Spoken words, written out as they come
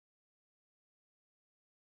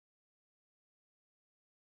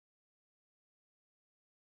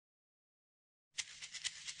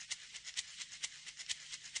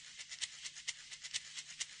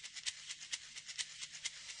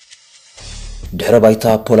ድሕረ ባይታ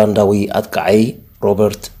ፖላንዳዊ ኣጥቃዓይ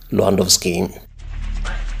ሮበርት ልዋንዶውስኪ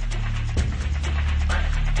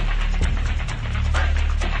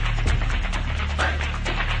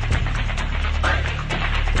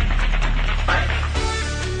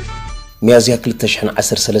ሚያዝያ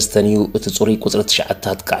 2013 እዩ እቲ ጽሩይ ቁጽሪ 9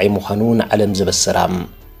 ኣጥቃዓይ ምዃኑ ንዓለም ዝበሰራ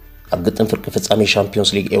ኣብ ግጥም ፍርቂ ፍጻሜ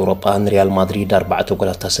ሻምፒዮንስ ሊግ ኤውሮጳ ሪያል ማድሪድ 4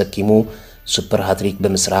 ጎላት ተሰኪሙ ሱፐር ሃትሪክ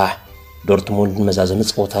በመስራሕ ዶርትሙንድ መዛዘም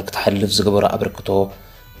ጸወታ ክትሐልፍ ዝገበረ አበርክቶ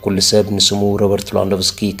ኩሉ ሰብ ንስሙ ሮበርት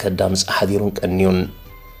ልዋንዶውስኪ ከዳምጽ ሓዲሩን ቀኒዩን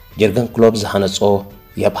ጀርገን ክሎብ ዝሃነጾ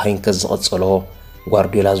ያብ ሃይንከ ዝቐጸሎ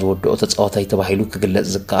ጓርዲዮላ ዝወድኦ ተጻዋታይ ተባሂሉ ክግለጽ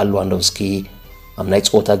ዝከኣል ልዋንዶውስኪ ኣብ ናይ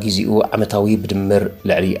ጸወታ ግዚኡ ዓመታዊ ብድምር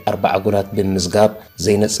ልዕሊ 40 ጎላት ብምዝጋብ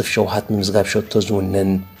ዘይነጽፍ ሸውሃት ብምዝጋብ ሸቶ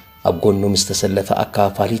ዝውነን ኣብ ጎኑ ምስተሰለፈ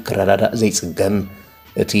ኣካፋሊ ክረዳዳእ ዘይጽገም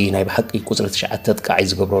እቲ ናይ ብሓቂ ቁጽሪ 9 ኣጥቃዓይ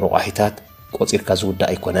ዝገብሮ ረቋሒታት ቆጺርካ ዝውዳእ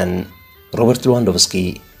ኣይኮነን ሮበርት ልዋንዶውስኪ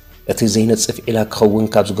እቲ ዘይነጽፍ ዒላ ክኸውን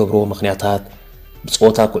ካብ ዝገብሮ ምኽንያታት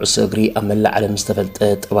ብጸወታ ኩዕሶ እግሪ ኣብ መላእ ዓለም ዝተፈልጠ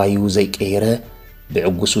ጠባዩ ዘይቀየረ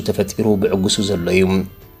ብዕጉሱ ተፈጢሩ ብዕጉሱ ዘሎ እዩ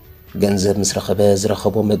ገንዘብ ምስ ረኸበ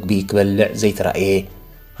ዝረኸቦ መግቢ ክበልዕ ዘይተራእየ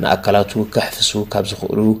ንኣካላቱ ከሕፍሱ ካብ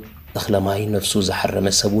ዝኽእሉ እኽለማይ ነፍሱ ዝሓረመ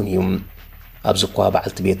ሰቡን እዩ ኣብዚ እኳ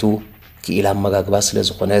በዓልቲ ቤቱ ክኢላ መጋግባ ስለ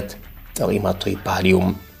ዝኾነት ጠቒማቶ ይበሃል እዩ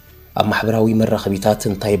ኣብ ማሕበራዊ መራኸቢታት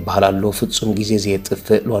እንታይ ይበሃል ኣሎ ፍጹም ግዜ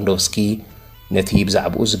ዘየጥፍእ ልዋንዶውስኪ ነቲ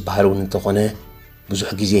ብዛዕባኡ ዝበሃል እውን እንተኾነ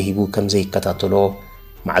ብዙሕ ግዜ ሂቡ ከም ዘይከታተሎ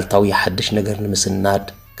መዓልታዊ ሓድሽ ነገር ንምስናድ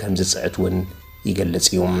ከም ዝጽዕት እውን ይገልጽ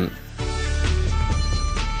እዩ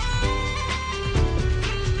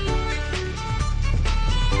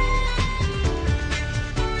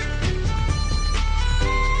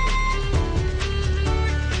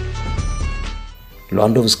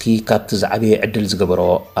ልዋንዶውስኪ ካብቲ ዝዓበየ ዕድል ዝገበሮ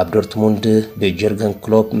ኣብ ዶርትሙንድ ብጀርገን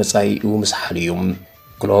ክሎብ መጻኢኡ ምስሓል እዩ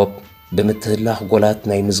ክሎብ ብምትህላኽ ጎላት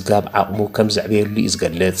ናይ ምዝጋብ ዓቕሙ ከም ዘዕበየሉ እዩ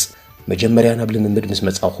ዝገልጽ መጀመርያ ናብ ልምምድ ምስ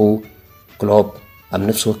መጻኹ ክሎብ ኣብ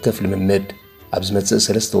ነፍሲ ወከፍ ልምምድ ኣብ ዝመጽእ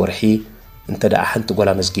 3 ወርሒ እንተ ደኣ ሓንቲ ጎላ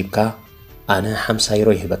መዝጊብካ ኣነ 50 ዩሮ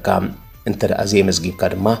ይህበካ እንተ ደኣ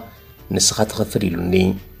ዘየመዝጊብካ ድማ ንስኻ ትኸፍል ኢሉኒ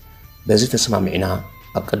በዚ ተስማሚዕና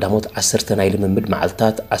ኣብ ቀዳሞት 10 ናይ ልምምድ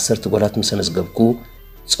መዓልታት 10 ጎላት ምስ መዝገብኩ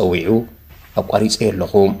ጸዊዑ ኣቋሪጸ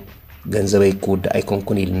የለኹ ገንዘበይ ክውዳእ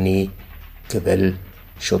ኣይኮንኩን ኢልኒ ክብል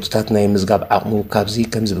ሾትታት ናይ ምዝጋብ ዓቕሙ ካብዚ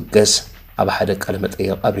ከም ዝብገስ ኣብ ሓደ ቃለ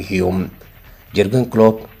መጠይቕ ኣብሪሂዩ ጀርገን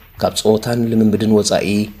ክሎብ ካብ ጸወታን ልምምድን ወጻኢ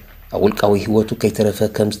ኣብ ውልቃዊ ህይወቱ ከይተረፈ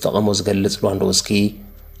ከም ዝጠቐሞ ዝገልጽ ልዋንዶውስኪ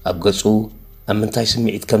ኣብ ገጹ ኣብ ምንታይ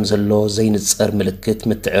ስምዒት ከም ዘሎ ዘይንጸር ምልክት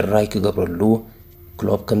ምትዕርራይ ክገብረሉ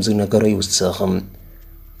ክሎብ ከም ዝነገሮ ይውስኽ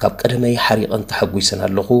ካብ ቀደመይ ሓሪቐን ተሓጒሰን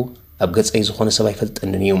ኣለኹ ኣብ ገጸይ ዝኾነ ሰብ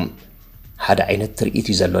ኣይፈልጠንን እዩ ሓደ ዓይነት ትርኢት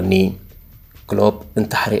እዩ ዘሎኒ ክሎብ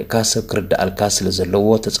እንተ ሓሪቕካ ሰብ ክርዳኣልካ ስለ ዘለዎ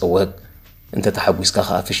ተጸወቅ እንተ ተሓጒስካ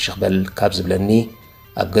ኸኣ ፍሽኽ በል ካብ ዝብለኒ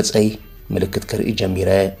ኣብ ገጸይ ምልክት ክርኢ ጀሚረ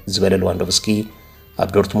ዝበለ ልዋንዶውስኪ ኣብ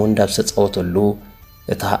ዶርትሙንድ ኣብ ዝተጻወተሉ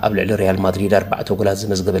እታ ኣብ ልዕሊ ሪያል ማድሪድ 4 ጎላት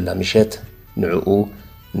ዝመዝገበላ ምሸት ንዕኡ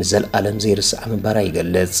ንዘለኣለም ዘይርስዕ ምንባራ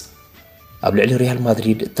ይገልጽ ኣብ ልዕሊ ሪያል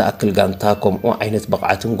ማድሪድ እተኣክል ጋንታ ከምኡ ዓይነት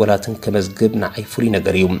በቕዓትን ጎላትን ከመዝግብ ንዓይ ፍሉይ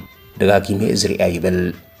ነገር እዩ ደጋጊሜ እዝሪኣ ይብል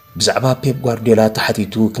ብዛዕባ ፔፕ ጓርዲዮላ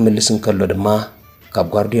ተሓቲቱ ክምልስ እንከሎ ድማ ካብ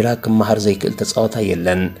ጓርዲዮላ ክመሃር ዘይክእል ተጻዋታ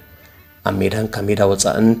የለን ኣብ ሜዳን ካብ ሜዳ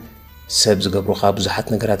ወጻእን ሰብ ዝገብሩኻ ብዙሓት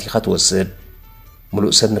ነገራት ኢኻ ትወስድ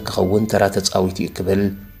ሙሉእ ሰብ ንክኸውን ተራ ተጻዊት እዩ ክብል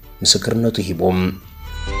ምስክርነቱ ሂቦም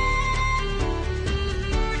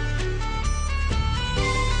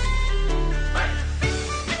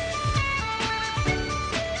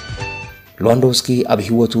ልዋንዶውስኪ ኣብ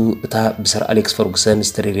ህይወቱ እታ ብሰር ኣሌክስ ፈርጉሰን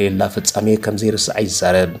ዝተደለየላ ፍጻሜ ከም ዘይርስዕ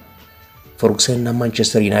ይዛረብ ፈርጉሰን ናብ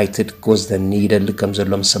ማንቸስተር ዩናይትድ ክወስደኒ ይደሊ ከም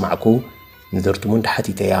ዘሎ ምስ ሰማዕኩ ንዶርትሙንድ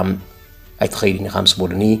ሓቲተያ ኣይትኸይድኒ ኢኻ ምስ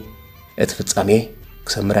በሉኒ እቲ ፍጻሜ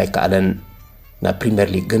ክሰምር ኣይከኣለን ናብ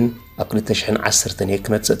ፕሪምየር ሊግ ግን ኣብ 2010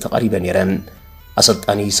 ክመጽእ ተቐሪበ ነይረ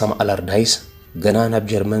ኣሰልጣኒ ሳም ኣላርዳይስ ገና ናብ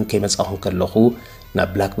ጀርመን ከይመጻኹ ከለኹ ናብ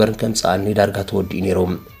ብላክበርን ከምጽኣኒ ዳርጋ ተወዲኡ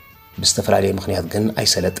ነይሮም ብዝተፈላለየ ምኽንያት ግን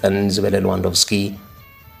ኣይሰለጠን ዝበለ ልዋንዶውስኪ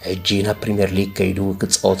ሕጂ ናብ ፕሪምየር ሊግ ከይዱ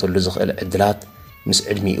ክጻወተሉ ዝኽእል ዕድላት ምስ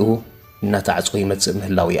ዕድሚኡ እናተዓጽወ ይመጽእ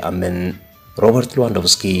ምህላው ይኣምን ሮበርት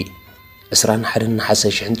ልዋንዶውስኪ 21 ነሓሰ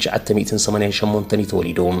 1988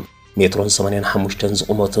 ተወሊዱ ሜትሮን 85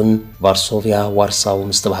 ዝቁመቱን ቫርሶቪያ ዋርሳው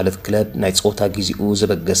ምስተባህለት ክለብ ናይ ጸወታ ግዚኡ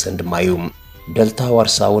ዘበገሰን ድማ እዩ ደልታ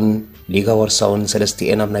ዋርሳውን ሊጋ ዋርሳውን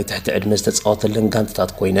ሰለስቲኤን ኣብ ናይ ትሕቲ ዕድመ ዝተጻወተለን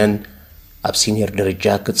ጋንታታት ኮይነን ኣብ ሲኒየር ደረጃ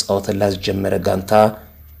ክጻወተላ ዝጀመረ ጋንታ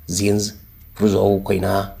ዚንዝ ፕሩዞው ኮይና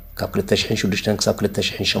ካብ 2006 ክሳብ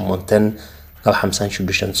 2008 ካብ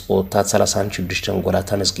 56 ጸወታት 36 ጎላት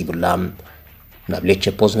ተመዝጊቡላ ናብ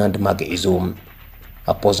ሌቼ ፖዝናን ድማ ገዒዙ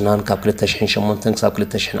ኣብ ፖዝናን ካብ 2008 ክሳብ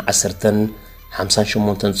 2010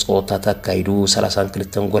 58 ጾታታት አካይዱ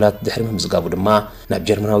 32 ጎላት ድሕሪ ምዝጋቡ ድማ ናብ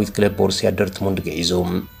ጀርመናዊት ክለብ ቦሩሲያ ዶርትሙንድ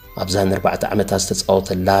ገይዞም አብዛን 4 ዓመታት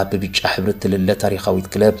ተጻወተላ በቢጫ ሕብረት ትልለ ታሪኻዊት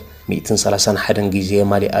ክለብ 131 ጊዜ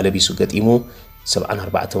ማሊያ ለቢሱ ገጢሙ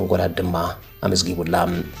 74 ጎላት ድማ አመዝጊቡላ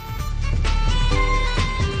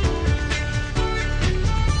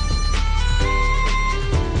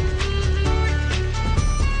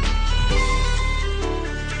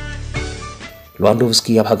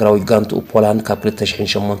ልዋንዶውስኪ ኣብ ሃገራዊት ጋንቱ ፖላንድ ካብ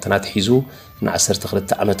 2008 ናትሒዙ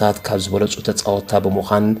ን12 ዓመታት ካብ ዝበለጹ ተጻወታ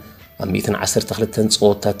ብምዃን ኣብ 112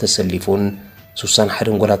 ጾወታት ተሰሊፉን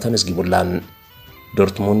 61 ጎላት አመዝጊቡላን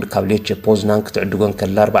ዶርትሙንድ ካብ ሌቼ ፖዝናን ክትዕድጎን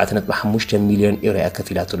ከላ 4.5 ሚልዮን ዩሮ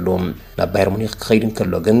ከፊላትሎም ናብ ባየር ሙኒክ ክኸይድን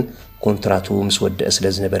ከሎ ግን ኮንትራቱ ምስ ወድአ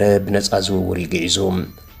ስለ ዝነበረ ብነጻ ዝውውር ይገይዙ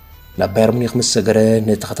ናብ ባየር ሙኒክ ምስ ሰገረ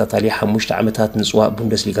ንተኸታታሊ 5 ዓመታት ንጽዋዕ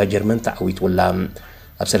ቡንደስሊጋ ጀርመን ተዓዊትውላ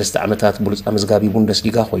ኣብ 3 ዓመታት ብሉጽ አመዝጋቢ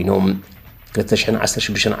ቡንደስሊጋ ኮይኖም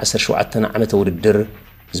 2016-17 ዓመተ ውድድር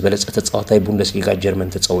ዝበለጸ ተጻዋታይ ቡንደስሊጋ ጀርመን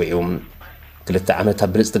ተጸዊዑ 2 ዓመት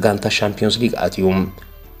ኣብ ብልጽቲ ጋንታ ሻምፒዮንስ ሊግ ኣትዩ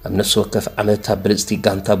ኣብ ነፍሲ ወከፍ ዓመት ኣብ ብልጽቲ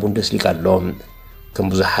ጋንታ ቡንደስሊጋ ኣሎ ከም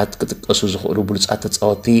ብዙሓት ክጥቀሱ ዝኽእሉ ብሉጻት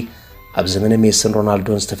ተጻወቲ ኣብ ዘመነ ሜሲን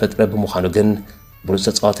ሮናልዶን ዝተፈጥረ ብምዃኑ ግን ብሉጽ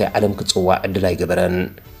ተጻዋታይ ዓለም ክጽዋዕ ዕድል ኣይገበረን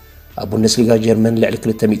ኣብ ቡንደስሊጋ ጀርመን ልዕሊ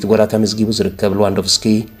 200 ጎላት አመዝጊቡ ዝርከብ ልዋንዶውስኪ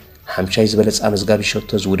ሓምሻይ ዝበለጸ አመዝጋቢ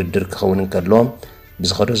ሸቶ ዝውድድር ክኸውን ከሎ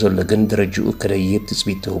ብዝኸዶ ዘሎ ግን ደረጃኡ ከደይብ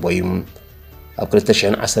ትጽቢት ትህቦ እዩ ኣብ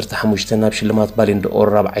 2015 ናብ ሽልማት ባሎን ዶር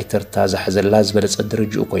ራብዓይ ተርታ ዝሓዘላ ዝበለጸ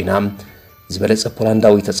ደረጃኡ ኮይና ዝበለጸ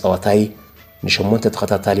ፖላንዳዊ ተጻዋታይ ን8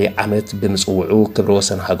 ተኸታታሊ ዓመት ብምጽውዑ ክብረ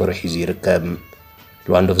ወሰን ሃገሩ ሒዙ ይርከብ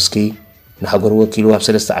ልዋንዶውስኪ ንሃገሩ ወኪሉ ኣብ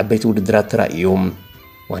 3 ዓበይቲ ውድድራት ተራእዩ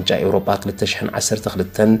ዋንጫ ኤውሮጳ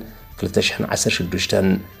 2012 2016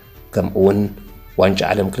 ከምኡውን ዋንጫ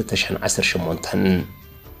ዓለም 2018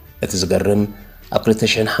 እቲ ዝገርም ኣብ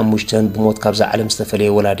 2005 ብሞት ካብዛ ዓለም ዝተፈለየ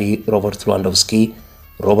ወላዲ ሮበርት ልዋንዶውስኪ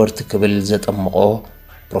ሮበርት ክብል ዘጠምቆ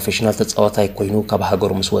ፕሮፌሽናል ተጻዋታይ ኮይኑ ካብ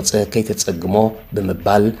ሃገሩ ምስ ወፀ ከይተጸግሞ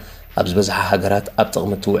ብምባል ኣብ ዝበዝሓ ሃገራት ኣብ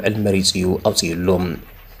ጥቕሚ ትውዕል መሪጽ እዩ ኣውፅዩሎም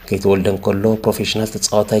ከይተወልደን ከሎ ፕሮፌሽናል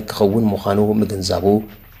ተጻዋታይ ክኸውን ምዃኑ ምግንዛቡ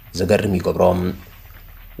ዘገርም ይገብሮም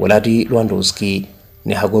ወላዲ ልዋንዶውስኪ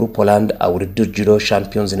ናይ ሃገሩ ፖላንድ ኣብ ውድድር ጁዶ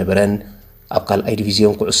ሻምፒዮን ዝነበረን ኣብ ካልኣይ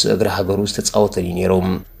ዲቪዝዮን ኩዕሶ እግሪ ሃገሩ ዝተጻወተን ነይሮም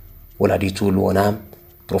ወላዲቱ ልዎና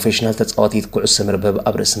ፕሮፌሽናል ተጻዋቲት ኩዕሶ መርበብ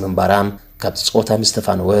ኣብ ርእሲ መንባራ ካብ ጾታ ምስ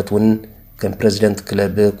ተፋነወት ውን ከም ፕሬዝደንት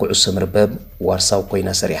ክለብ ኩዕሶ መርበብ ዋርሳው ኮይና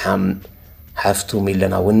ሰሪሓ ሓፍቱ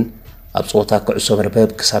ሚለና ውን ኣብ ጾታ ኩዕሶ መርበብ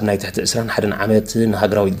ክሳብ ናይ ትሕቲ 21 ዓመት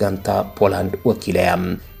ንሃገራዊት ጋንታ ፖላንድ ወኪላ እያ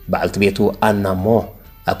በዓልቲ ቤቱ ኣና ሞ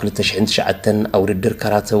ኣብ 2009 ኣብ ውድድር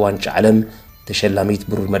ካራተ ዋንጫ ዓለም ተሸላሚት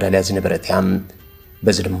ብሩር መዳልያ ዝነበረት እያ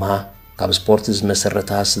በዚ ድማ ካብ ስፖርት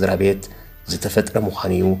ዝመሰረታ ስድራቤት ዝተፈጥረ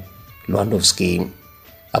ምዃኑ እዩ ልዋንዶውስኪ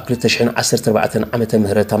ኣብ 2014 ዓመተ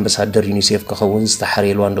ምህረት ኣምባሳደር ዩኒሴፍ ክኸውን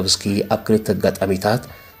ዝተሓረየ ልዋንዶውስኪ ኣብ ክልተ ኣጋጣሚታት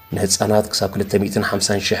ንህፃናት ክሳብ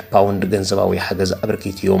 250,000 ፓውንድ ገንዘባዊ ሓገዝ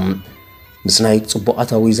ኣበርኪትዮም ምስ ናይ ጽቡቕ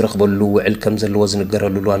ኣታዊ ዝረኽበሉ ውዕል ከም ዘለዎ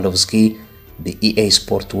ዝንገረሉ ልዋንዶውስኪ ብኢኤ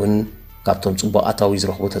ስፖርት ውን ካብቶም ጽቡቕ ኣታዊ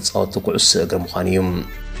ዝረኽቡ ተጻወቲ ኩዕሶ እግሪ ምዃኑ እዩ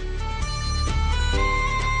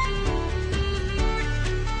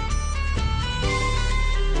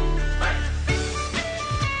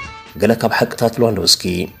ገለ ካብ ሓቅታት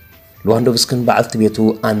ልዋንዶውስኪን በዓልቲ ቤቱ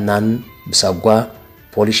ኣናን ብሳጓ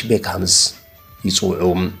ፖሊሽ ቤካምስ ይጽውዑ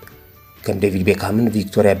ከም ዴቪድ ቤካምን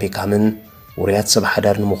ቪክቶሪያ ቤካምን ውርያት ሰብ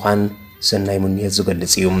ሓዳር ንምዃን ሰናይ ሙንየት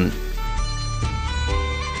ዝገልጽ እዩ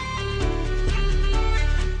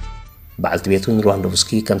በዓልቲ ቤቱን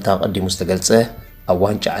ልዋንዶውስኪ ከምታ ቀዲሙ ዝተገልጸ ኣብ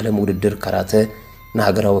ዋንጫ ዓለም ውድድር ካራተ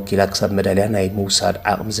ንሃገራ ወኪላ ክሳብ መዳልያ ናይ ምውሳድ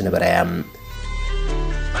ዓቕሚ ዝነበራ እያ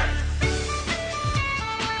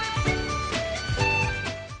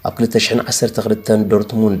ኣብ 2012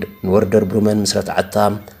 ዶርትሙንድ ንወርደር ብሩመን ምስረት ዓታ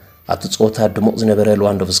ኣብቲ ጾታ ድሙቕ ዝነበረ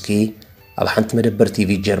ልዋንዶውስኪ ኣብ ሓንቲ መደበር ቲቪ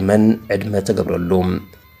ጀርመን ዕድመ ተገብረሉ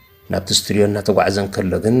ናብቲ ስቱድዮ እናተጓዓዘን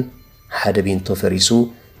ከሎ ግን ሓደ ቢንቶ ፈሪሱ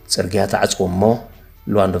ጽርግያ ተዓጽዎ እሞ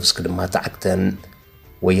ልዋንዶውስኪ ድማ ተዓግተን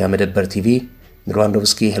ወያ መደበር ቲቪ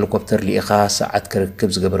ንልዋንዶውስኪ ሄሊኮፕተር ሊኢኻ ሰዓት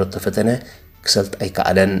ክርክብ ዝገበረቶ ፈተነ ክሰልጥ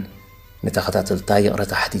ኣይከኣለን ንተኸታተልታ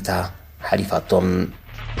ይቕረታ ሓቲታ ሓሊፋቶም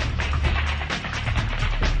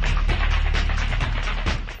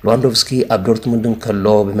ልዋንዶውስኪ ኣብ ዶርትሙንድን ከሎ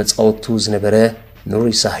ብመጻወቱ ዝነበረ ኑሪ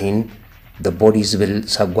ሳሂን ደ ቦዲ ዝብል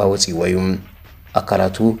ሳጓ ወፂዎ እዩ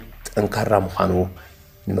ኣካላቱ ጠንካራ ምዃኑ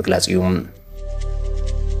ንምግላጽ እዩ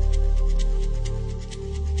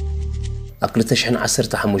ኣብ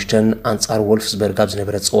 2015 ኣንጻር ወልፍስበርግ ኣብ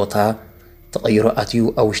ዝነበረ ጸወታ ተቐይሮ ኣትዩ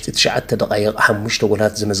ኣብ ውሽጢ 9 ደቓይቕ 5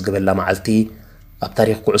 ጎላት ዘመዝገበላ መዓልቲ ኣብ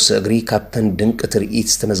ታሪኽ ኩዕሶ እግሪ ካብተን ድንቂ ትርኢት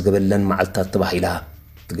ዝተመዝገበለን መዓልትታት ተባሂላ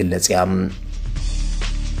ትግለጽ እያ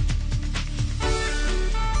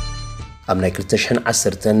ኣብ ናይ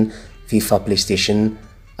 2010 ፊፋ ፕሌይስቴሽን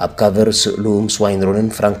ኣብ ካቨር ስእሉ ምስ ዋይን ሩኒን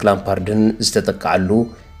ፍራንክ ላምፓርድን ዝተጠቅዓሉ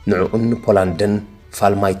ንዕኡን ፖላንድን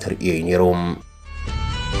ፋልማይተር እዩ ነይሮም።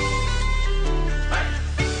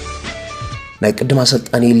 ናይ ቅድም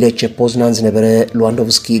ኣሰልጣኒ ሌቼ ፖዝናን ዝነበረ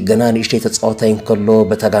ልዋንዶውስኪ ገና ንእሽተይ ተጻዋታይ እንከሎ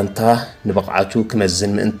በታጋንታ ንበቕዓቱ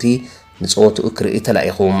ክመዝን ምእንቲ ንጸወትኡ ክርኢ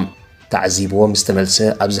ተላኢኹም ተዓዚብዎ ምስ ተመልሰ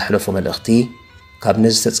ኣብ ዝሕለፎ መልእኽቲ ካብ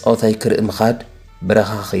ነዚ ተጻዋታይ ክርኢ ምኻድ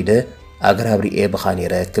በረኻ ኸይደ ኣግራብ ርኤ በኻ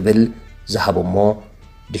ነይረ ክብል ዝሃቦ እሞ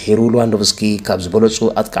ድሒሩ ልዋንዶውስኪ ካብ ዝበለጹ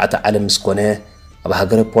ኣጥቃዕቲ ዓለም ምስ ኮነ ኣብ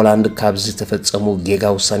ሃገረ ፖላንድ ካብ ዝተፈጸሙ ጌጋ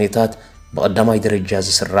ውሳኔታት ብቐዳማይ ደረጃ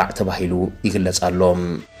ዝስራዕ ተባሂሉ ይግለጽ ኣሎ።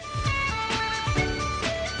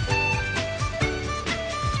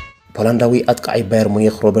 ፖላንዳዊ ኣጥቃዓይ ባየር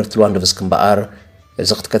ሙኒኽ ሮበርት ልዋንዶውስኪ እምበኣር እዚ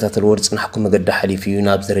ክትከታተልዎ ዝፅናሕኩም መገዲ ሓሊፉ እዩ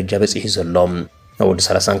ናብ ደረጃ በፂሑ ዘሎ። ናብ ወዲ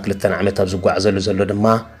 32 ዓመት ኣብ ዝጓዓዘሉ ዘሎ ድማ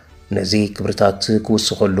ነዚ ክብርታት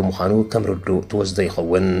ክውስኸሉ ምዃኑ ከም ርዱእ ትወስዶ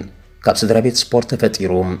ይኸውን። ካብ ስድራቤት ስፖርት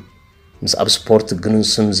ተፈጢሩ ምስ ኣብ ስፖርት ግኑን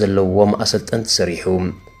ስም ዘለዎም ኣሰልጠንቲ ሰሪሑ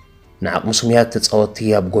ንዓቕሙ ስሙያት ተጻወቲ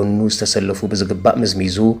ኣብ ጎኑ ዝተሰለፉ ብዝግባእ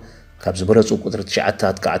መዝሚዙ ካብ ዝበለጹ ቁጥሪ 9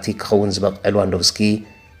 ኣጥቃዕቲ ክኸውን ዝበቕዐ ልዋንዶውስኪ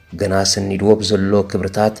ገና ሰኒድዎ ብዘሎ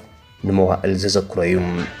ክብርታት ንመዋእል ዘዘክሮ እዩ።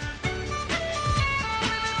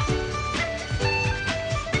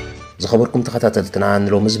 ዝኸበርኩም ተኸታተልትና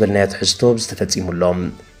ንሎሚ ዝበልናዮ ትሕዝቶ ዝተፈጺሙሎም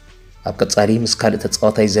ኣብ ቀጻሊ ምስ ካልእ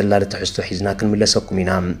ተጻዋታይ ዘላለ ትሕዝቶ ሒዝና ክንምለሰኩም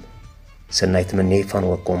ኢና። ሰናይ ትመነ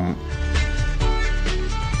ይፋንወኩም።